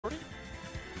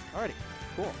Alrighty,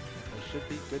 cool. That should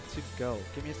be good to go.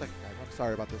 Give me a second, guys. I'm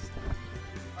sorry about this.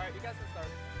 Alright, you guys can start.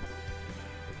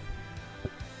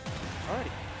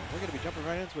 Alrighty, we're going to be jumping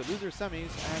right into it. Loser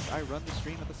semis as I run the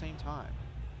stream at the same time.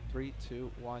 3,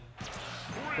 2, 1.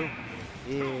 Boom.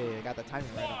 Yeah, got the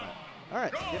timing right on that.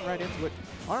 Alright, getting right into it.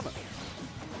 Arma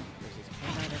versus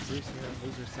K9sBruce here in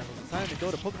Loser semis. Decided to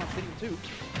go to Pokemon Stadium 2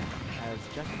 as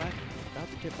Jack and Mac about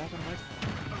to get back on the mic.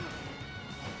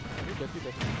 You're good, you're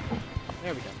good.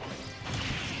 There we go.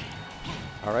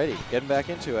 Alrighty, getting back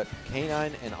into it.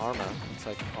 K9 and Arma. Looks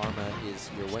like Arma is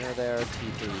your winner there.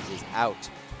 T3 is out.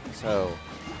 So,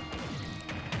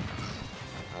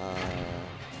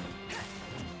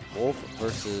 Wolf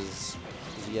versus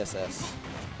ZSS.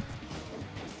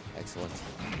 Excellent.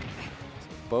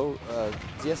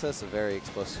 ZSS is a very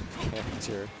explosive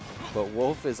character, but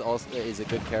Wolf is a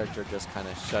good character, just kind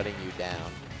of shutting you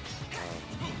down.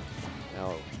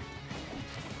 Now,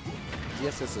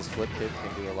 ZSS's flip kick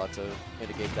can do a lot to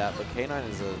mitigate that, but K9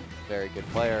 is a very good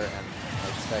player, and I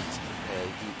expect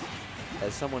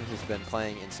as someone who's been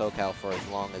playing in SoCal for as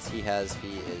long as he has,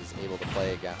 he is able to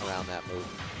play around that move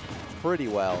pretty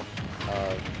well.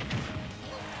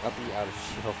 Uppy out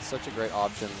of shield, such a great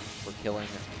option for killing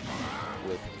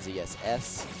with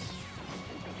ZSS.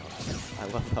 I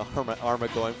love the Arma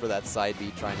going for that side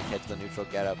B, trying to catch the neutral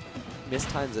getup.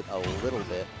 Mistimes it a little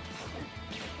bit.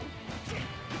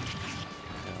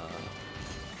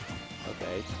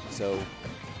 Okay, so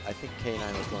I think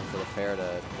K9 was going for the fair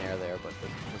to nair there, but the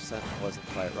percent wasn't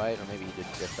quite right, or maybe he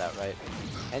didn't get that right.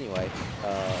 Anyway,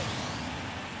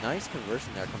 nice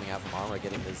conversion there coming out from Arma,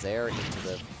 getting the Zair into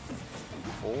the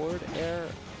forward air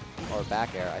or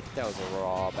back air. I think that was a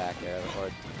raw back air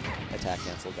or attack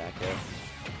cancel back air.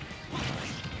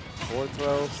 Forward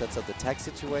throw sets up the tech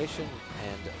situation,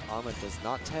 and Arma does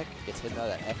not tech, gets hit by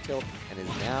that F tilt, and is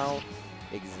now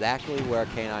exactly where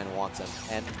K9 wants him.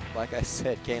 And like I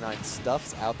said, K9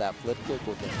 stuffs out that flip kick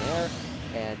with an air,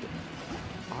 and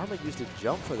Arma used a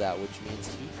jump for that, which means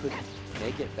he could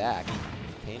make it back.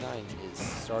 K9 is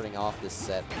starting off this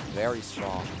set very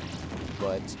strong,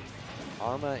 but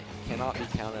Arma cannot be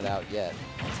counted out yet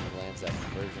as he lands that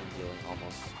conversion, dealing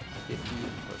almost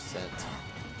 50%.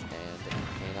 And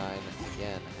K9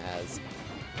 again has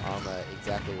Arma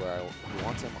exactly where he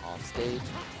wants him, off stage.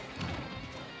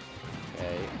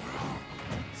 Okay.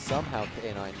 Somehow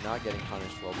K9 not getting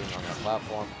punished while being on that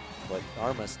platform, but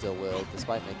Arma still will,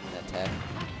 despite making that tech.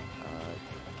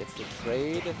 Gets the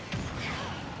trade.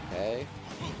 Okay.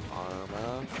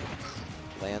 Arma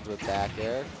lands with back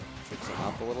air, tricks him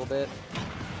up a little bit.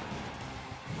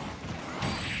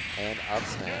 And up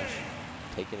smash,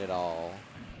 taking it all.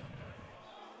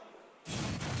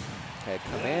 Okay,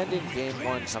 commanding game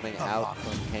one coming out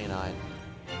from K9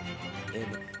 in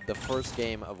the first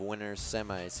game of winners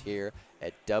semis here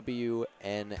at WNF.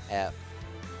 Yeah,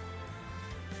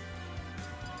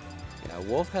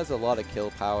 Wolf has a lot of kill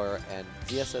power, and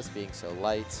ZSS being so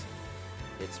light,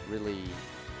 it's really,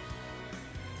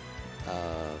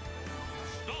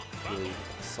 really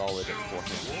solid for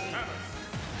him.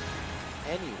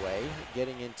 Anyway,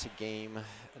 getting into game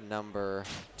number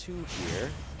 2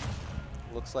 here.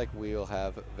 Looks like we'll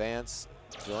have Vance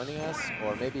joining us,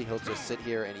 or maybe he'll just sit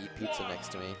here and eat pizza next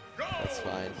to me. That's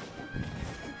fine.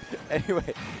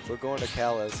 Anyway, we're going to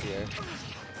Kalos here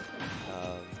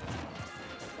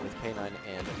with K9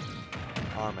 and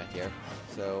Arma here.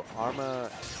 So Arma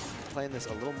playing this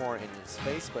a little more in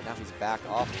space, but now he's back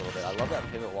off a little bit. I love that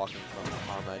pivot walking from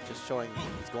Arma, just showing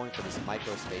he's going for this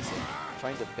micro spacing,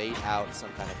 trying to bait out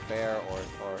some kind of fair or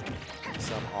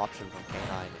some option from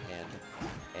K9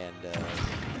 and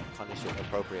punish it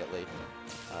appropriately.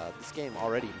 This game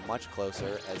already much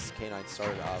closer, as K9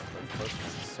 started off, but first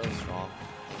one so strong.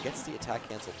 Gets the attack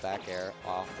cancel back air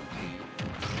off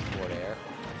the forward air.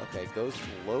 Okay, goes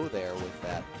low there with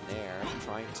that nair,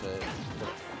 trying to put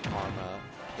Arma,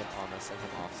 get Arma, send him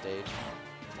off stage.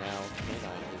 Now K9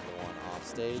 is the one off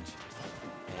stage,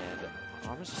 and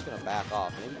Arma's just going to back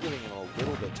off, maybe giving him a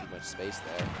little bit too much space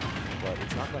there, but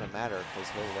it's not going to matter because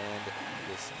he'll land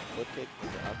this flip kick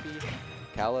with the uppy.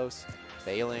 Kalos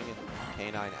bailing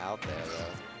K9 out there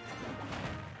though.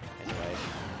 Anyway,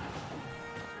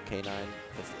 K9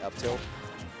 gets the up tilt.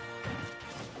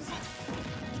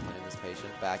 Playing this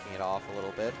patient, backing it off a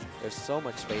little bit. There's so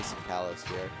much space in Kalos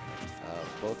here.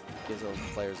 Both gives those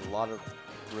players a lot of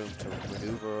room to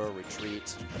maneuver,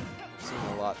 retreat. We're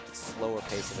seeing a lot slower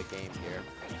pace of a game here.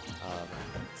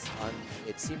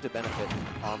 It seemed to benefit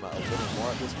Arma a little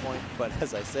more at this point, but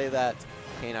as I say that,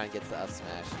 K9 gets the up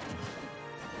smash.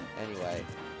 Anyway,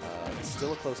 it's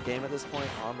still a close game at this point.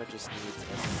 Arma just needs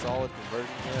a solid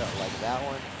conversion here like that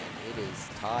one, and it is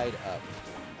tied up.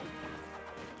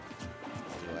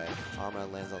 Anyway, Arma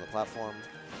lands on the platform,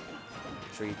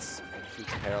 retreats,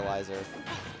 shoots Paralyzer.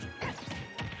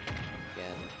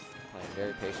 Again, playing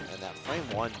very patient, and that frame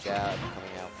 1 jab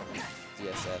coming out from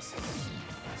ZSS is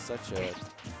such a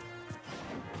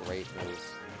great move.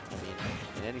 I mean,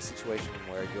 in any situation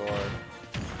where you're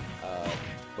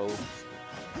both,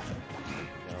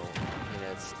 you know, in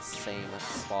a same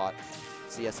spot,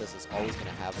 ZSS is always going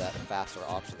to have that faster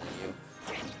option than you.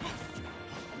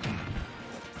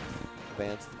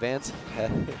 Vance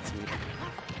hits me.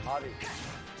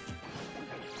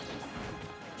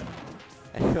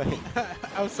 Anyway.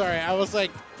 I'm sorry. I was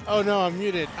like, oh no, I'm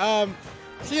muted.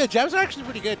 So yeah, jabs are actually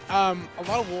pretty good. A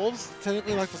lot of wolves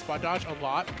typically like to spot dodge a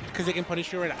lot because they can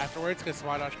punish you right afterwards because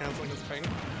spot dodge canceling is a thing.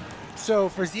 So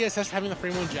for ZSS having the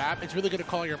frame 1 jab, it's really good to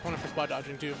call your opponent for spot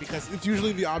dodging too because it's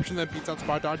usually the option that beats out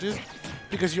spot dodges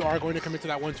because you are going to commit to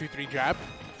that 1-2-3 jab.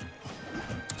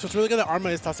 So it's really good that Arma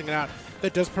is tossing it out.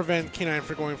 That does prevent K9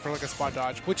 from going for like a spot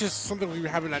dodge, which is something we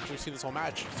haven't actually seen this whole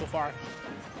match so far.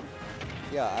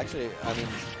 Yeah, actually, I mean,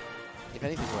 if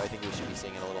anything, I think we should be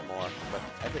seeing it a little more. But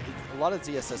I think a lot of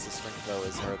ZSS's strength, though,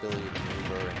 is her ability to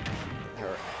maneuver and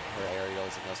her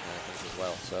aerials and those kind of things as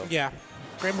well. So yeah,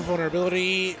 great move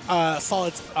vulnerability,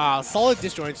 solid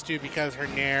disjoints too because her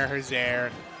nair, her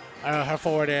zair, her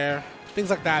forward air, things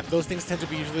like that. Those things tend to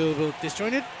be usually a little bit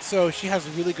disjointed. So she has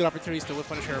really good opportunities to whip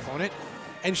punish her opponent.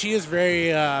 And she is very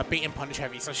bait and punish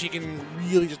heavy, so she can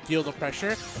really just deal the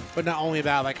pressure. But not only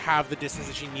that, like have the distance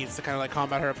that she needs to kind of like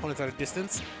combat her opponents at a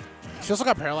distance. She also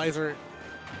got Paralyzer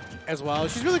as well.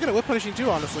 She's really good at whip punishing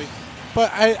too, honestly. But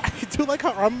I do like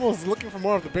how Arma was looking for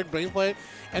more of the big brain play,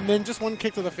 and then just one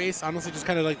kick to the face, honestly, just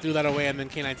kind of like threw that away, and then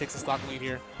K9 takes the stock lead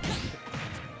here.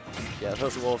 yeah,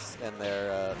 those wolves and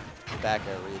their back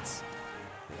air reads.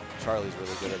 Charlie's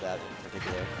really good at that in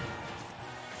particular.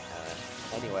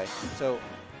 Anyway, so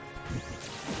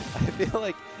I feel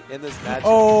like in this match.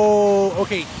 Oh,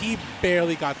 okay, he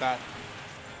barely got that.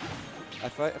 I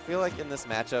feel like in this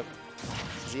matchup,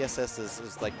 ZSS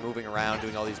is like moving around,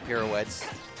 doing all these pirouettes,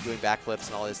 doing backflips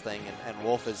and all this thing, and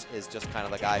Wolf is just kind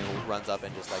of the guy who runs up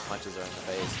and just like punches her in the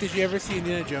face. Did you ever see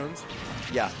Indiana Jones?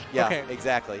 Yeah, okay.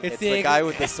 Exactly. It's the guy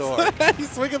with the sword.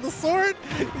 He's swinging the sword.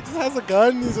 He just has a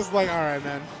gun. He's just like, all right,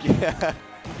 man. Yeah.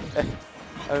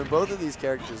 I mean, both of these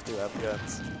characters do have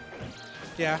guns.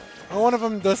 Yeah, and one of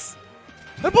them does.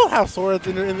 They both have swords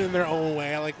in their own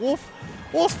way. Like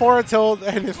Wolf's forward tilt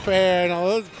and his fair and all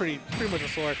that's pretty much a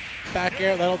sword. Back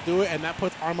air, that'll do it, and that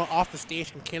puts Arma off the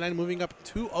stage. And K9 moving up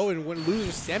 2-0 and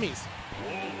loses semis.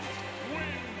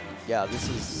 Yeah, this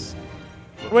is.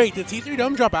 Wait, did T3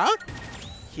 Dome drop out?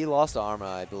 He lost to Arma,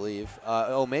 I believe.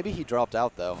 Oh, maybe he dropped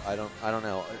out though. I don't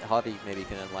know. Javi maybe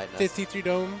can enlighten us. Did T3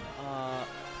 Dome?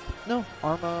 No,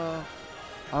 Arma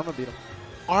beat him.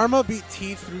 Arma beat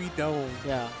T3 Dome.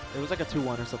 Yeah, it was like a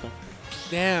 2-1 or something.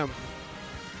 Damn,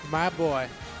 my boy.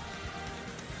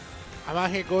 I'm out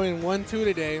here going 1-2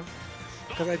 today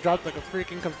because I dropped like a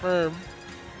freaking confirm.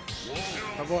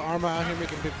 My boy Arma out here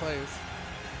making big plays.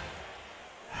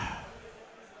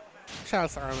 Shout out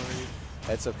to Arma, baby.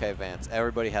 It's okay, Vance.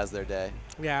 Everybody has their day.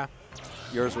 Yeah.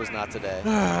 Yours was not today.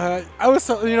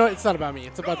 It's not about me.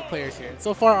 It's about the players here.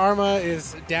 So far, Arma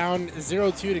is down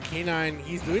 0-2 to K9.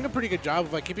 He's doing a pretty good job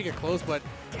of like keeping it close, but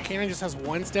K9 just has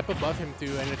one step above him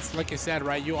too. And it's like you said,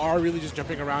 right? You are really just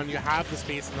jumping around. You have the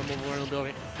space and the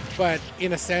vulnerability, but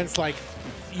in a sense, like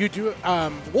you do.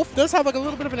 Wolf does have like a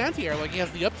little bit of an anti-air. Like he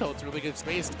has the up tilt, it's really good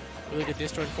space, really good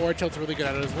disjoint. Forward tilt's really good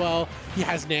at it as well. He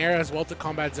has Nair as well to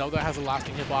combat Zelda. Has a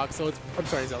lasting hitbox. So I'm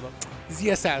sorry, Zelda.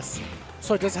 ZSS.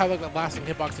 So it does have like a lasting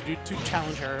hitbox to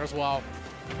challenge her as well.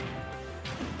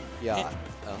 Yeah.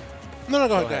 No,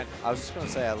 go ahead. I was just going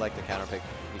to say I like the counter pick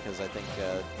because I think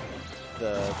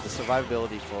the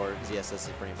survivability for ZSS is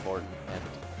pretty important,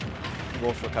 and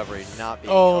Wolf recovery not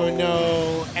being. Oh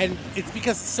no! And it's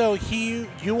because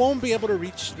you won't be able to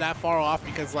reach that far off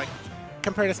because like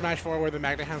compared to Smash 4 where the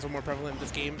magnet hands were more prevalent in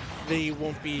this game, they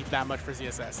won't be that much for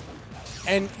ZSS.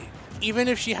 And even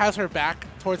if she has her back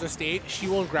towards the stage, she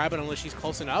won't grab it unless she's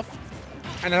close enough.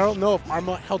 And I don't know if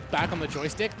Arma held back on the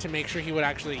joystick to make sure he would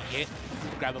actually hit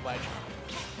to grab the ledge.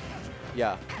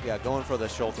 Yeah, going for the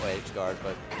Schultz edge guard,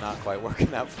 but not quite working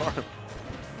that far.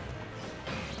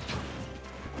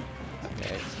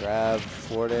 Okay, grab,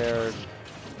 forward air.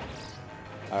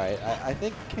 All right, I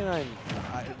think K9,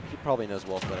 he probably knows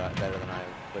Wolf better than I,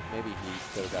 but maybe he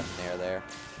could have gotten there.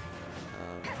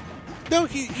 No,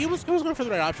 he was going for the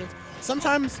right options.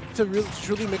 sometimes to really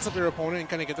truly mix up your opponent and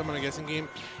kind of get them on a guessing game,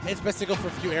 it's best to go for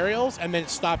a few aerials and then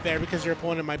stop there because your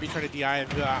opponent might be trying to DI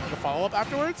the follow-up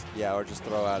afterwards. Yeah, or just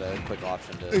throw out a quick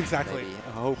option to Exactly. maybe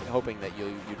hoping that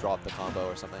you drop the combo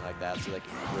or something like that so they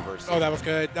can reverse Oh, it. that was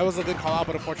good. That was a good call out,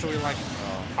 but unfortunately, like,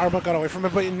 Arma got away from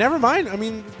it. But never mind. I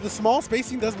mean, the small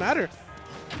spacing does matter.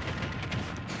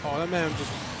 Oh, that man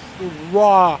just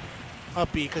raw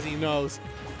up B because he knows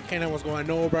K9 was going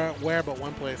nowhere but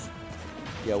one place.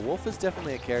 Yeah, Wolf is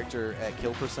definitely a character at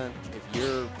kill percent.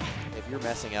 If you're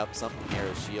messing up something near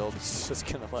his shield, it's just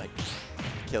gonna like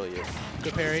kill you.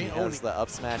 Good parry. He has the up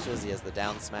smashes, he has the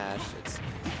down smash. It's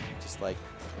just like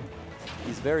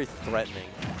he's very threatening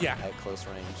at close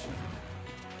range.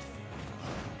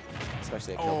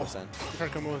 Especially at kill percent. Try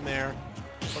to come with there.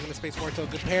 Working the space forward, so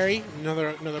good parry.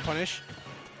 Another punish.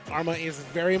 Arma is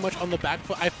very much on the back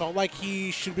foot. I felt like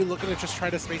he should be looking to just try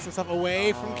to space himself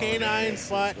away from K9,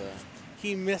 but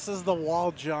he misses the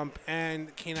wall jump,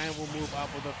 and K9 will move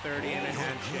up with a 30 and a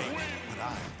handshake.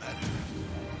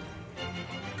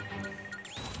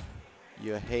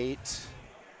 You hate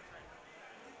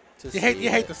to You see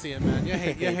hate to see it, man. You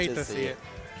hate to see it.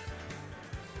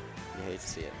 You hate to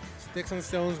see it. Sticks and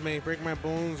stones may break my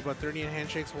bones, but 30 and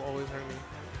handshakes will always hurt me.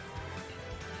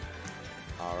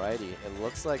 Alrighty, it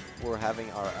looks like we're having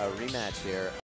a rematch here.